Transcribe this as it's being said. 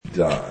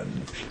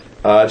done.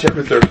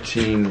 Chapter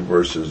 13,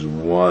 verses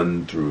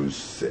 1 through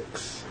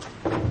 6.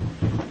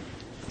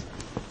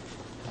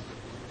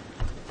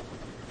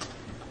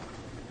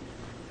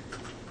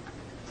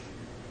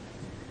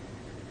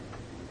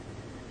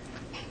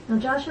 Now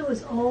Joshua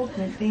was old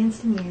and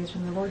advanced in years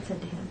when the Lord said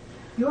to him,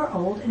 "You are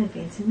old and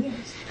advanced in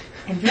years,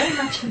 and very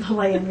much of the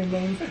land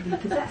remains to be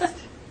possessed."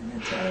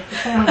 That's rather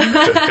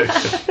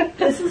profound.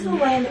 This is the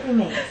land that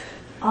remains,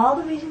 all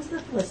the regions of the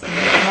Philistines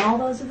and all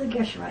those of the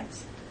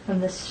Geshurites,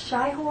 from the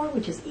Shihor,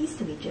 which is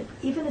east of Egypt,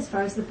 even as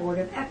far as the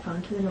border of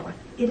Ekron to the north,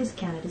 it is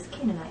counted as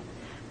Canaanite.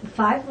 The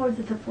 5 lords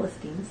of the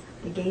Philistines,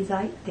 the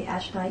Gazite, the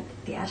Ashdite,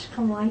 the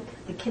Ashkelonite,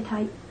 the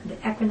Kittite, the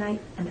Ekronite,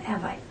 and the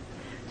Avite.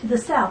 To the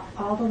south,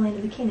 all the land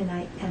of the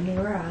Canaanite and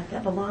Meroah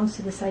that belongs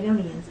to the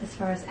Sidonians, as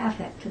far as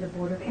Aphek to the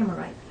border of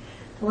Amorite.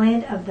 The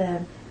land of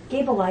the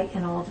Gabalite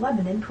and all of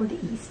Lebanon toward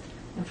the east,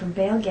 and from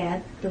Baal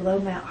Gad below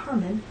Mount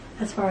Hermon,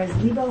 as far as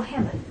Lebo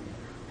Hamath.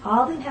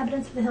 All the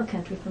inhabitants of the hill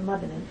country from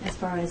Lebanon, as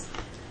far as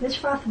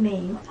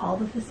Mishroth-Maim, all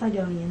of the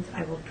Sidonians,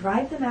 I will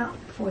drive them out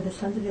before the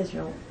sons of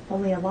Israel,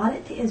 only allot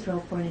it to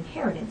Israel for an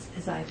inheritance,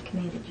 as I have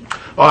commanded you.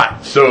 All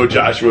right, so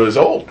Joshua is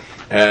old,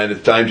 and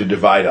it's time to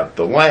divide up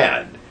the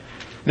land.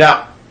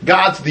 Now,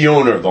 God's the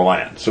owner of the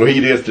land, so he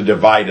gets to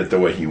divide it the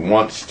way he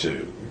wants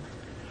to.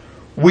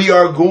 We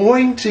are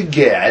going to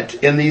get,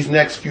 in these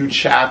next few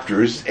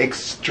chapters,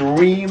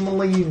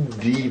 extremely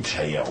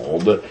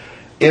detailed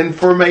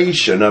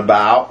information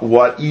about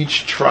what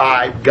each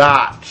tribe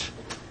got,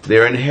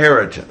 their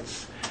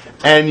inheritance.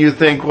 And you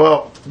think,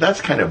 well,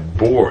 that's kind of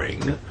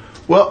boring.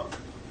 Well,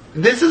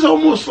 this is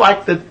almost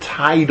like the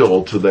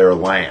title to their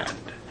land.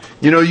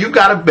 You know, you've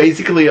got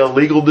basically a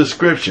legal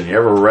description. You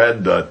ever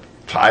read the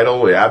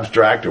title, the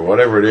abstract, or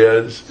whatever it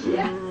is?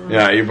 Yeah.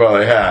 Yeah, you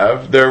probably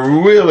have. They're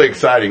really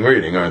exciting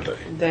reading, aren't they?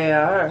 They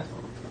are.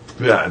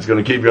 Yeah, it's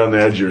going to keep you on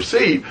the edge of your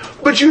seat.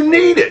 But you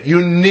need it.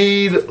 You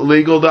need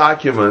legal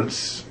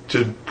documents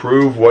to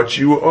prove what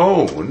you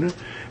own.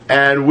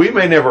 And we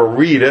may never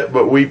read it,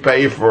 but we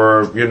pay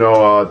for,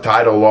 a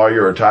title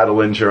lawyer or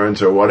title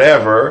insurance or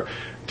whatever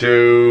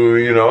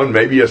to, and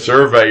maybe a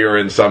surveyor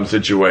in some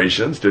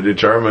situations to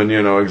determine,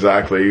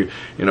 exactly,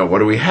 what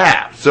do we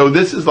have. So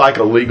this is like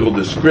a legal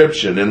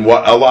description and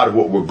what a lot of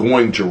what we're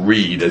going to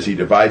read as he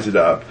divides it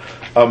up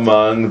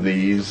among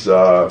these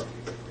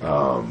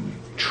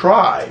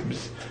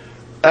tribes.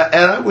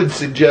 And I would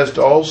suggest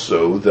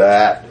also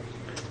that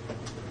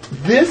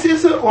this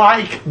isn't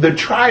like the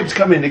tribes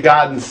coming to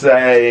God and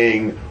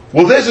saying,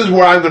 well, this is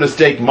where I'm going to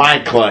stake my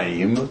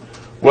claim.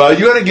 Well,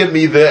 you're going to give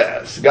me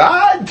this.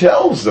 God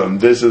tells them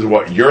this is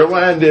what your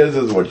land is,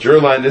 this is what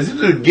your land is.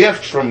 These are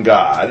gifts from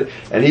God,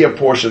 and he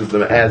apportions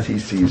them as he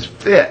sees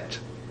fit.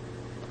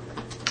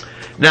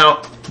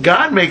 Now,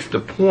 God makes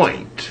the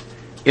point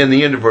in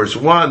the end of verse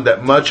 1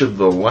 that much of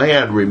the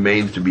land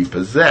remains to be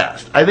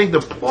possessed. I think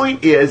the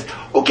point is,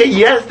 okay,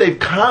 yes, they've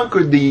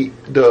conquered the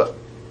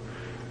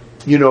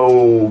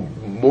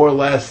more or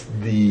less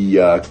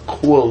the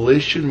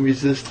coalition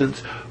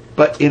resistance,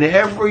 but in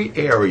every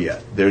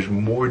area there's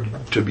more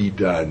to be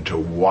done to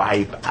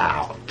wipe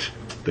out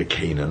the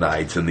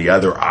Canaanites and the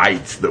other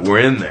ites that were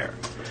in there.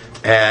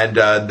 And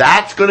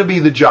that's going to be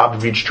the job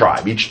of each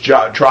tribe. Each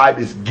tribe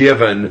is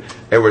given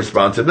a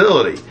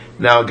responsibility.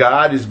 Now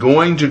God is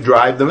going to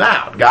drive them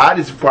out. God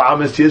has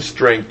promised his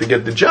strength to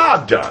get the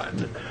job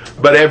done,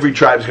 but every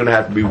tribe is going to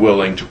have to be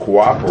willing to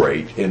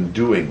cooperate in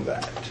doing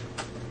that.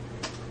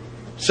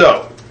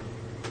 So,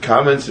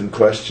 comments and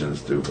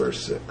questions through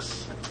verse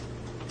 6.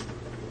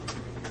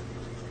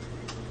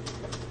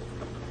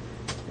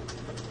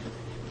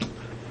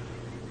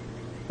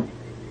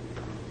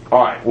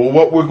 Alright, well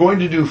what we're going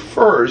to do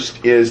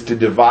first is to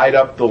divide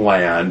up the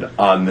land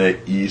on the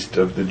east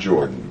of the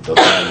Jordan, the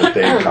land that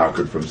they had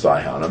conquered from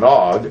Sihon and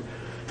Og.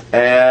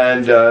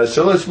 And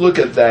so let's look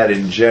at that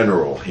in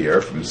general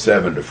here from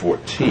 7 to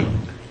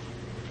 14.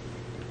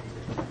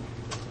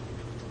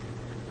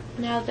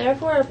 Now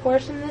therefore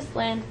apportion this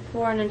land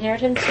for an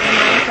inheritance to the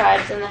 9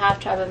 tribes and the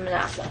half-tribe of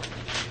Manasseh.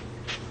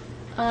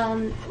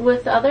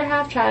 With the other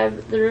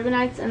half-tribe, the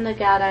Reubenites and the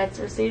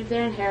Gadites received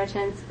their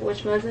inheritance,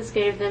 which Moses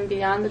gave them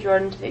beyond the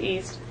Jordan to the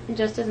east,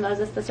 just as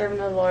Moses the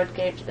servant of the Lord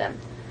gave to them.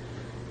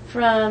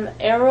 From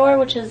Aror,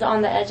 which is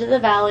on the edge of the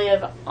valley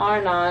of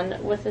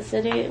Arnon, with the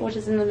city which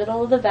is in the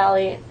middle of the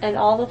valley, and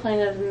all the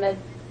plain of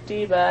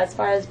Medeba as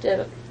far as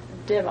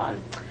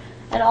Dibon,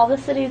 and all the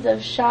cities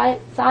of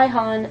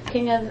Sihon,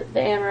 king of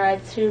the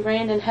Amorites, who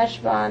reigned in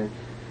Heshbon,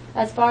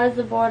 as far as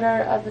the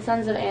border of the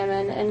sons of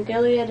Ammon, and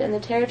Gilead, and the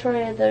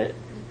territory of the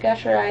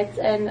Geshurites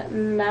and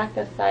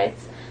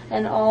Maccathites,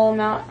 and all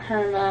Mount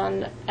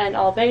Hermon, and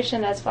all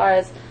Bashan, as far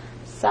as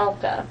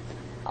Salcah.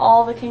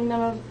 All the kingdom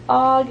of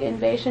Og in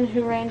Bashan,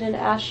 who reigned in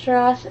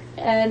Ashtaroth,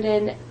 and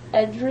in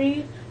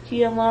Edrei,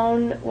 he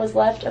alone was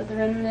left of the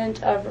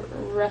remnant of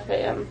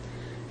Rephaim.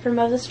 For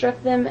Moses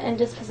struck them and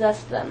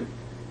dispossessed them.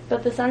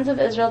 But the sons of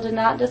Israel did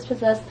not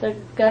dispossess the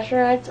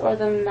Geshurites or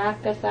the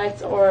Maccathites,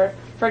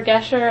 for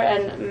Gesher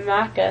and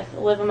Maccath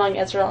live among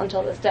Israel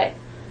until this day.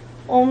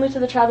 Only to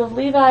the tribe of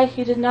Levi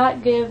he did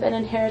not give an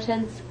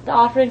inheritance. The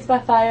offerings by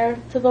fire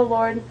to the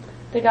Lord,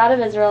 the God of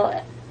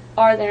Israel,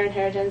 are their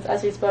inheritance,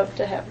 as he spoke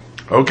to him.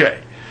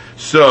 Okay,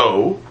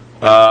 so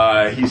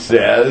he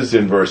says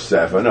in verse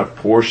 7,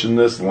 apportion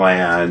this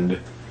land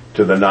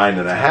to the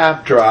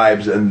 9.5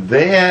 tribes, and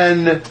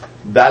then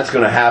that's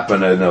going to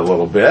happen in a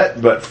little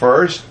bit. But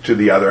first, to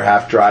the other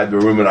half tribe, the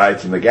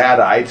Reubenites and the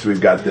Gadites,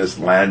 we've got this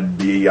land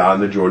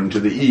beyond the Jordan to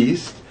the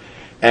east,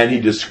 and he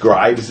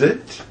describes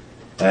it,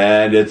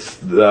 and it's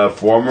the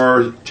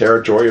former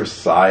territory of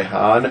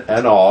Sihon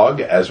and Og,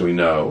 as we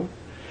know.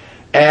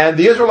 And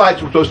the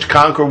Israelites were supposed to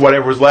conquer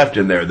whatever was left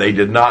in there. They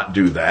did not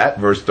do that.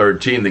 Verse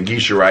 13, the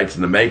Geshurites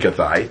and the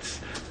Maacathites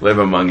live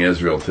among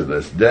Israel to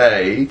this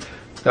day.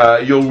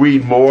 You'll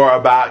read more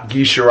about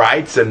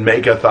Geshurites and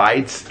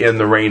Maacathites in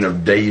the reign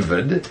of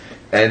David,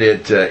 and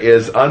it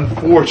is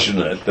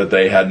unfortunate that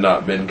they had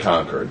not been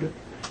conquered.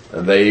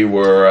 They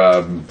were,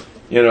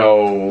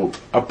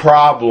 a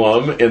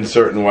problem in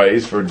certain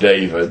ways for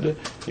David.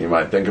 You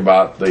might think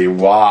about the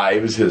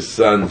wives his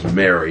sons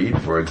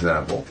married, for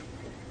example.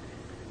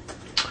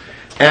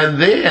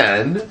 And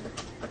then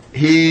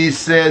he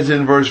says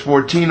in verse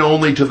 14,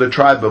 only to the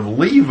tribe of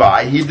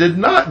Levi he did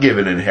not give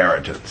an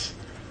inheritance.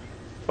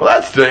 Well,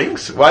 that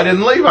stinks. Why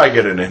didn't Levi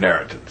get an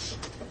inheritance?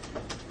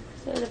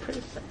 They're the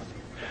priests.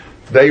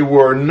 They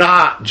were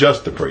not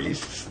just the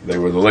priests. They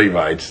were the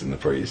Levites and the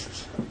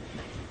priests.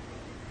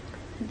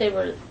 They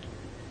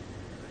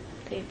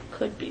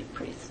could be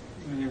priests.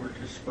 And they were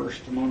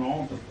dispersed among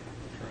all the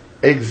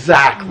tribes.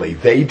 Exactly.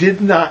 They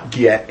did not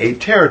get a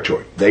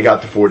territory. They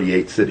got the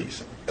 48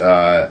 cities.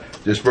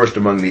 Dispersed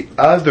among the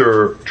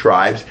other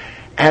tribes,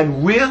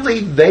 and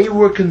really they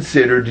were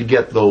considered to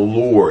get the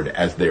Lord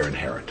as their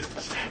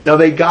inheritance. Now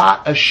they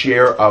got a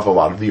share of a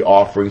lot of the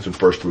offerings and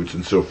first fruits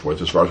and so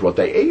forth as far as what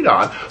they ate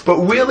on, but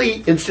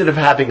really instead of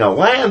having a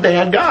land, they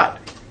had God,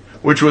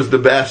 which was the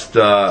best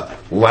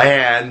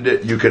land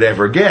you could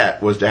ever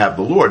get, was to have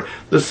the Lord.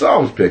 The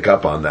Psalms pick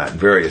up on that in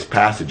various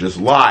passages,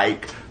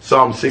 like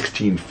Psalm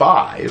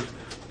 16:5.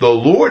 The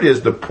Lord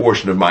is the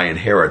portion of my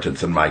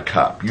inheritance and my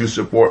cup. You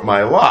support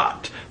my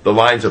lot. The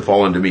lines have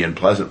fallen to me in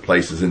pleasant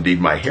places.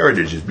 Indeed, my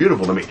heritage is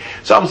beautiful to me.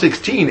 Psalm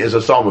 16 is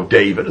a psalm of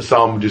David, a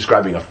psalm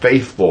describing a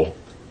faithful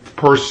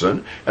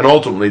person, and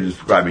ultimately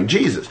describing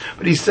Jesus.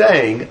 But he's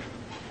saying,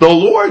 the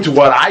Lord's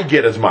what I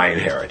get as my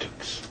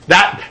inheritance.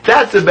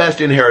 That's the best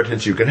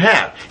inheritance you can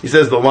have. He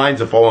says, the lines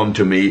have fallen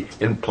to me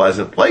in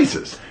pleasant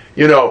places.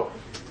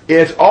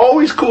 It's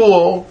always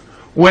cool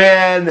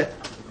when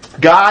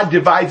God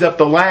divides up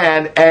the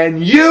land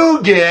and you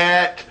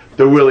get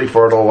the really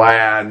fertile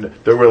land,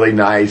 the really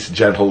nice,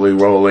 gently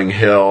rolling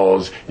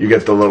hills, you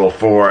get the little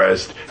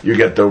forest, you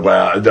get the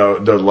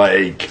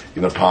lake,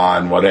 the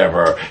pond,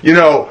 whatever.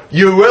 You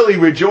really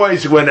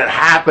rejoice when it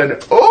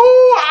happened.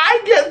 Oh,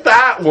 I get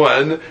that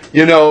one.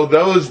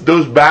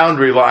 Those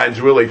boundary lines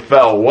really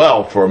fell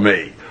well for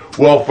me.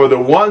 Well, for the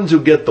ones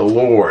who get the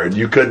Lord,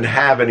 you couldn't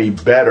have any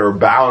better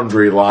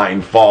boundary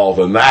line fall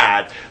than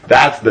that.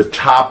 That's the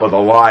top of the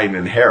line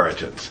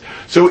inheritance.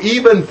 So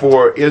even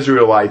for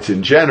Israelites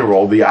in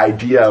general, the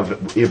idea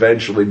of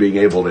eventually being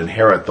able to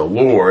inherit the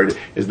Lord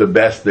is the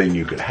best thing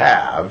you could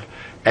have.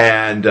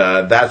 And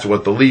that's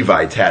what the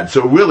Levites had.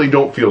 So really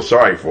don't feel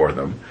sorry for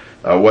them.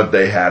 What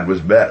they had was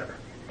better.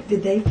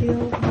 Did they feel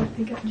like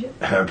they got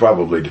gypped? It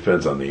probably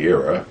depends on the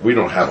era. We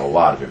don't have a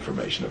lot of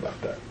information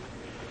about that.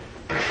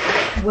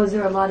 Was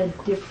there a lot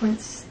of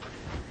difference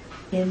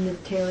in the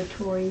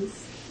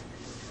territories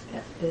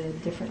that the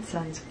different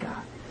sons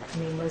got? I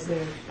mean, was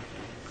there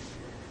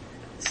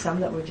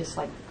some that were just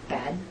like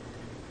bad?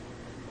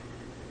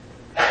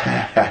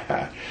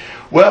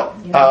 Well,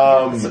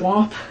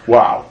 swamp.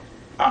 Wow.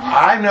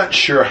 I'm not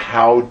sure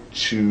how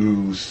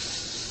to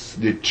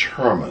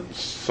determine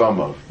some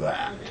of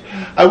that.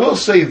 I will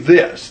say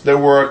this. There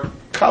were a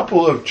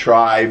couple of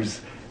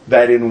tribes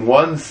that in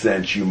one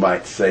sense you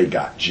might say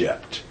got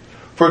gypped.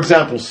 For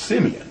example,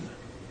 Simeon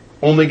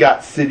only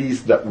got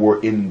cities that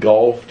were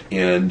engulfed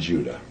in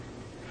Judah.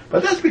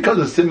 But that's because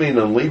of Simeon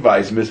and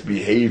Levi's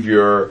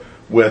misbehavior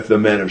with the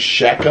men of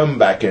Shechem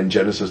back in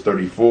Genesis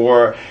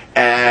 34,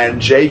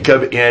 and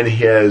Jacob in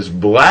his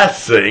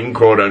blessing,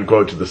 quote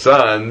unquote, to the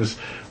sons,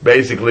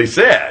 basically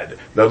said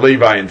that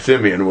Levi and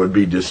Simeon would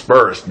be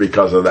dispersed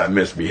because of that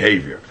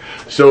misbehavior.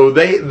 So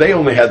they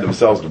only had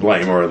themselves to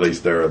blame, or at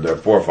least their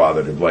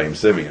forefather to blame,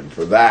 Simeon,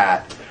 for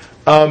that.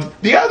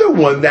 The other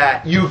one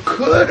that you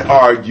could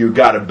argue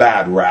got a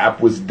bad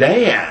rap was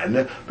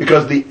Dan,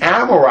 because the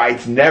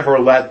Amorites never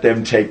let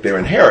them take their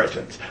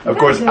inheritance. Of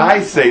course,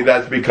 I say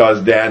that's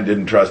because Dan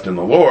didn't trust in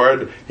the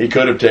Lord. He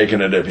could have taken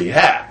it if he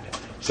had.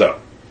 So.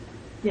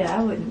 Yeah,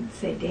 I wouldn't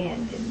say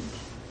Dan didn't.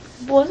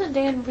 Wasn't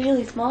Dan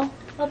really small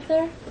up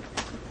there?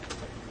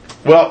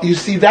 Well, you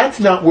see, that's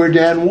not where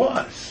Dan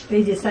was.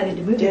 They decided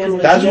to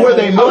move. That's where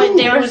they moved. Oh, and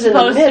they were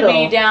supposed to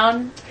be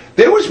down?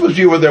 They were supposed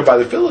to be over there by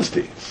the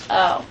Philistines.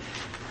 Oh.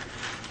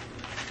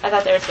 I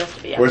thought they were supposed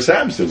to be up. Where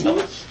Samson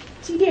was.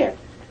 See there.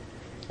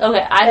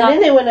 Okay, And then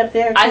they went up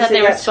there. I thought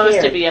they were got supposed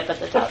scared. to be up at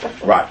the top.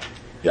 Right,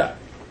 yeah.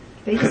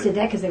 They just did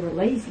that because they were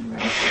lazy,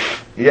 right?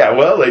 Yeah,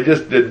 well, they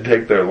just didn't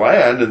take their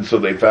land, and so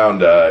they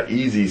found a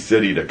easy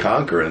city to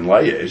conquer in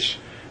Laish,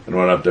 and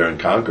went up there and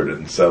conquered it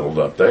and settled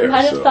up there. I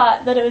might have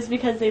thought that it was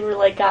because they were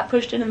like got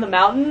pushed into the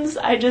mountains.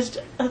 I just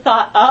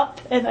thought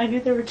up, and I knew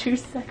there were 2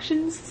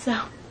 sections, so.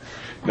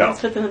 No,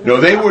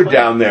 they were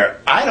down there.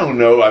 I don't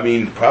know. I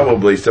mean,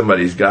 probably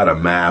somebody's got a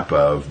map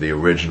of the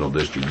original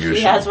distribution.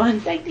 She has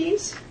one. Like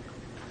these?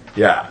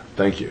 Yeah,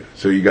 thank you.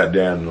 So you got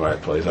Dan in the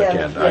right place. I Yeah,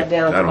 can't. yeah, I down at the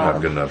don't have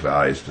bottom. good enough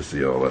eyes to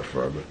see all that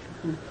far, but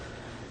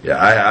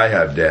yeah, I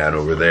have Dan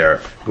over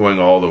there going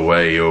all the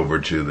way over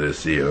to the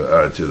sea,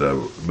 to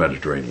the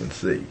Mediterranean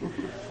Sea.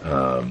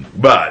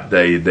 But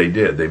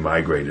they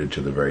migrated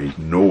to the very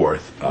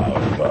north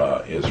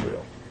of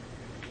Israel.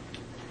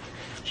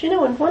 You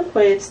know, in one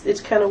way,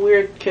 it's kind of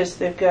weird because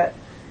they've got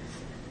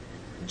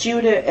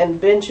Judah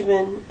and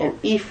Benjamin and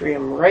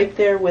Ephraim right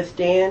there with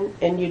Dan,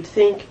 and you'd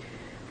think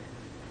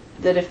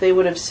that if they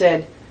would have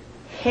said,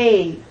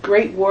 "Hey,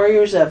 great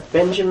warriors of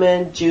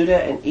Benjamin,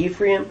 Judah, and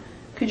Ephraim,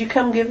 could you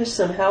come give us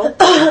some help?"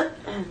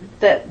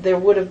 that there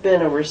would have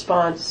been a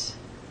response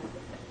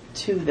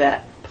to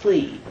that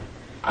plea.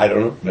 I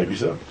don't know. Maybe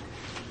so.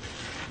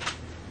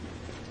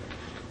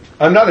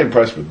 I'm not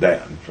impressed with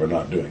Dan for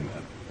not doing that.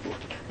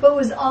 But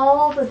was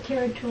all the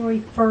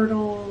territory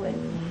fertile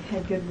and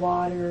had good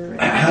water?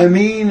 I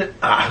mean,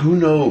 who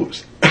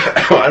knows?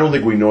 I don't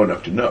think we know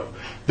enough to know.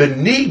 The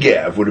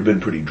Negev would have been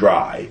pretty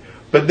dry,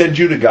 but then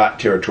Judah got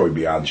territory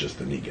beyond just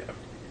the Negev.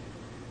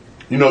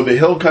 You know, the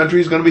hill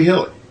country is going to be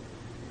hilly.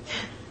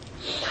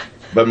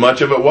 But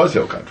much of it was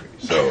hill country,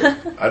 so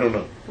I don't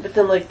know. But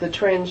then, like the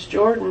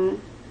Transjordan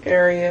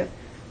area,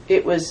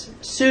 it was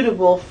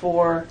suitable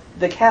for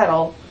the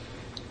cattle,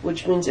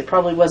 which means it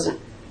probably wasn't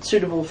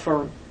suitable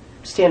for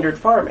standard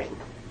farming,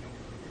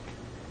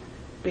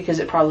 because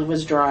it probably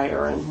was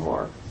drier and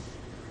more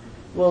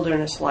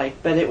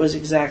wilderness-like, but it was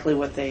exactly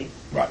what they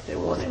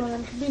wanted. Some of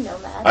them could be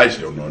nomads. I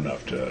just don't know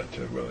enough to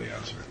really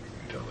answer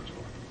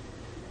intelligently.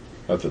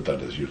 Not that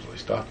that is usually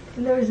stopped.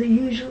 And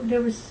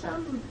there was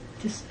some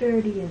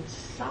disparity in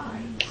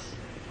size.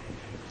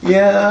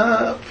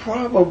 Yeah,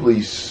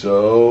 probably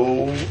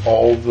so.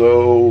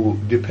 Although,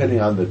 depending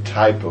on the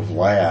type of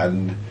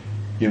land,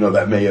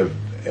 that may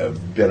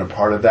have been a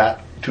part of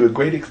that. To a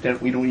great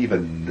extent, we don't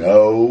even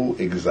know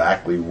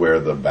exactly where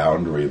the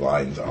boundary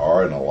lines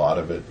are in a lot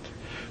of it.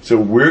 So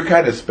we're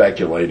kind of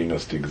speculating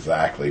as to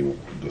exactly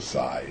the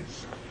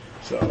size.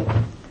 So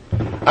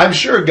I'm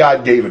sure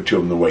God gave it to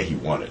him the way he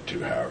wanted to,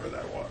 however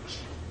that was.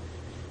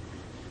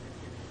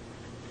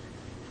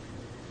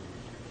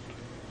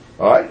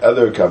 All right,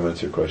 other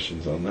comments or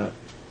questions on that?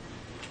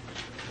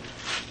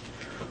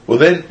 Well,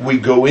 then we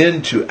go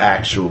into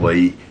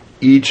actually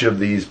each of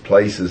these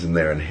places and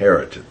their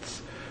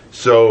inheritance.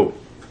 So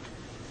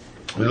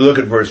we look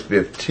at verse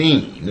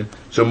 15.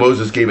 So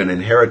Moses gave an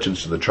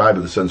inheritance to the tribe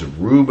of the sons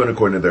of Reuben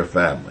according to their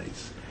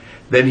families.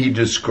 Then he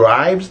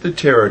describes the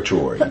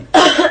territory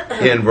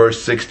in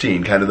verse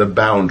 16, kind of the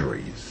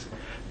boundaries.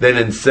 Then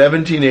in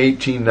 17,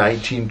 18,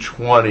 19,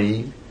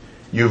 20,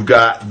 you've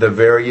got the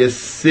various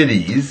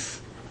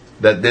cities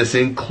that this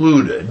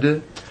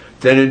included.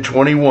 Then in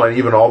 21,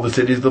 even all the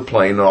cities of the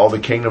plain, and all the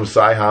kingdom of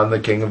Sihon, the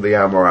king of the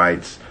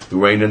Amorites,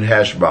 who reigned in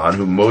Heshbon,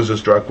 whom Moses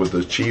struck with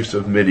the chiefs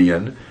of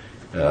Midian,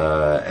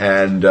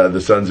 and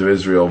the sons of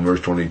Israel, in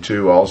verse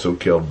 22, also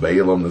killed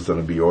Balaam, the son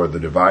of Beor, the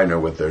diviner,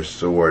 with their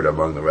sword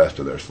among the rest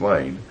of their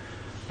slain.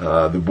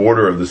 The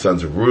border of the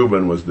sons of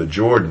Reuben was the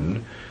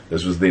Jordan.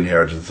 This was the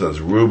inheritance of the sons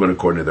of Reuben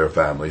according to their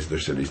families, their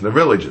cities, and their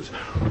villages.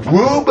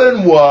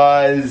 Reuben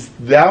was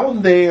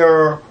down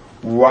there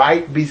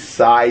right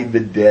beside the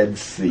Dead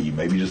Sea,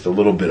 maybe just a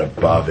little bit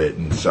above it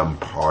in some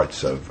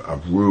parts of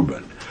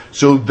Reuben.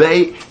 So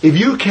if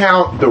you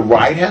count the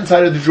right-hand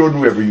side of the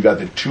Jordan River, you got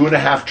the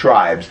 2.5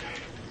 tribes.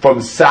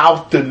 From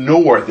south to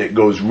north, it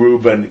goes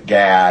Reuben,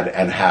 Gad,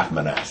 and half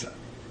Manasseh.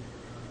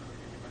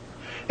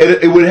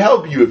 It would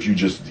help you if you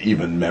just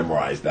even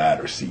memorize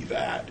that or see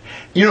that.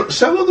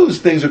 Some of those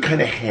things are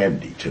kind of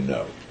handy to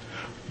know.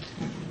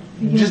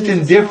 Just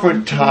in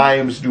different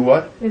times, do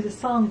what? There's a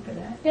song for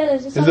that. Yeah,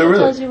 there's a song there that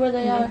really? tells you where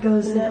they are. It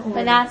goes in order.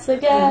 Manasseh,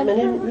 Gad,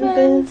 Reuben,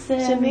 Reuben,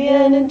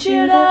 Simeon, and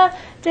Judah,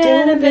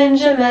 Dan and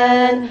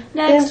Benjamin.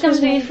 Next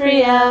comes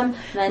Ephraim,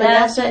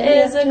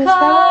 Manasseh,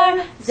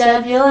 Issachar,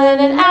 Zebulun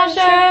and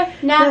Asher,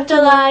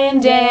 Naphtali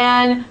and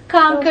Dan,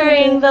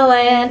 conquering the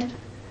land.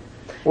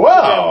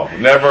 Wow,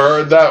 never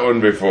heard that one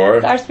before.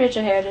 It's our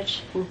spiritual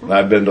heritage.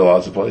 I've been to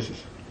lots of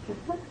places.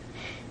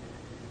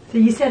 So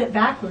you said it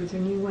backwards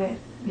when you went,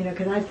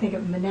 because I think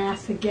of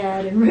Manasseh,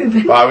 Gad, and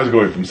Reuben. Well, I was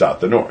going from south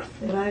to north.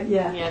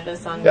 Yeah, the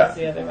song Yeah. goes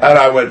the other way. And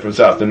I went from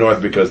south to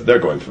north because they're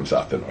going from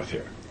south to north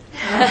here.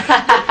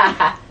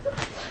 I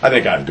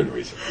think I have good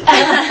reason.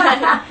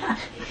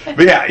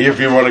 But yeah, if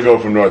you want to go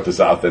from north to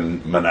south,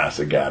 then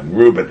Manasseh, Gad, and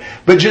Reuben.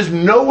 But just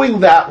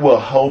knowing that will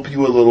help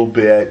you a little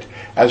bit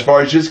as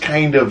far as just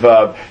kind of,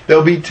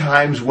 there'll be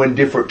times when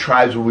different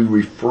tribes will be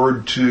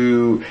referred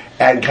to,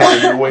 and kind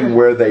of knowing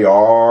where they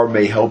are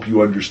may help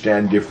you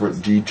understand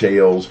different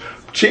details.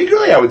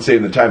 Particularly, I would say,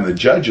 in the time of the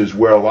Judges,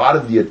 where a lot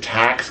of the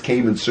attacks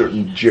came in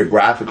certain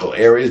geographical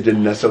areas,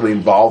 didn't necessarily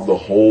involve the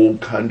whole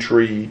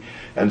country,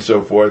 and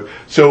so forth.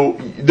 So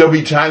there'll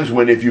be times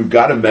when if you've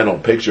got a mental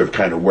picture of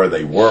kind of where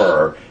they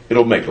were,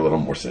 it'll make a little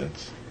more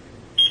sense.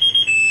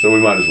 So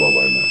we might as well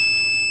learn that.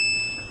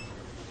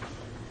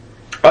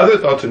 Other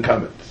thoughts and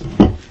comments?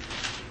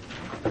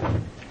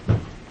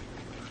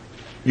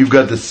 You've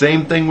got the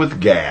same thing with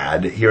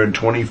Gad. Here in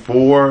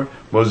 24,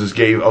 Moses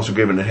also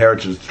gave an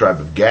inheritance to the tribe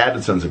of Gad,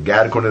 the sons of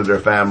Gad, according to their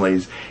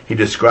families. He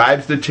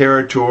describes the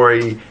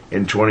territory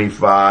in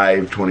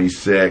 25,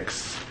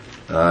 26,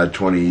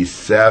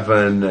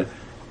 27,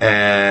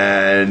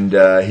 and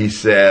he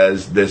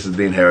says, this is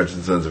the inheritance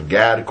of the sons of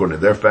Gad, according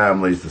to their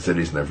families, the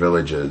cities and their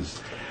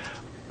villages.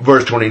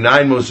 Verse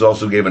 29, Moses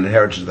also gave an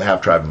inheritance to the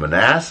half-tribe of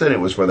Manasseh, and it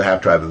was for the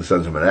half-tribe of the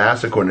sons of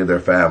Manasseh, according to their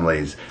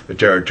families. The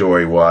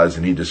territory was,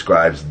 and he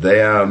describes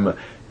them,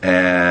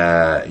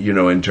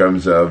 in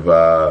terms of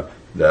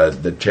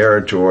the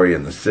territory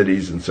and the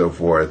cities and so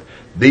forth.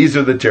 These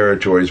are the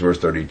territories, verse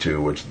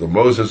 32, which the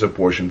Moses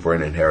apportioned for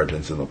an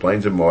inheritance in the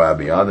plains of Moab,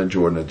 beyond the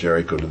Jordan and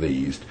Jericho to the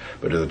east.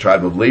 But to the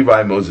tribe of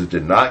Levi, Moses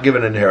did not give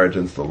an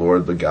inheritance. The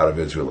Lord, the God of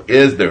Israel,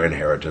 is their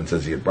inheritance,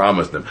 as he had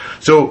promised them.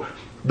 So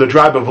the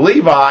tribe of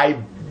Levi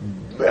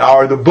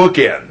are the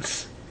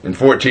bookends in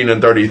 14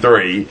 and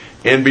 33.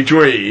 In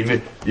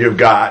between, you've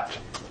got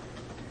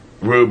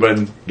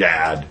Reuben,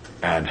 Gad,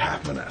 and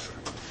half Manasseh.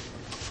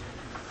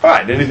 All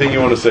right, anything you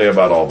want to say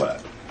about all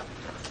that?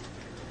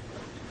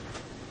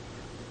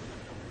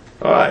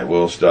 All right,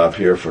 we'll stop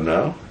here for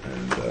now.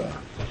 And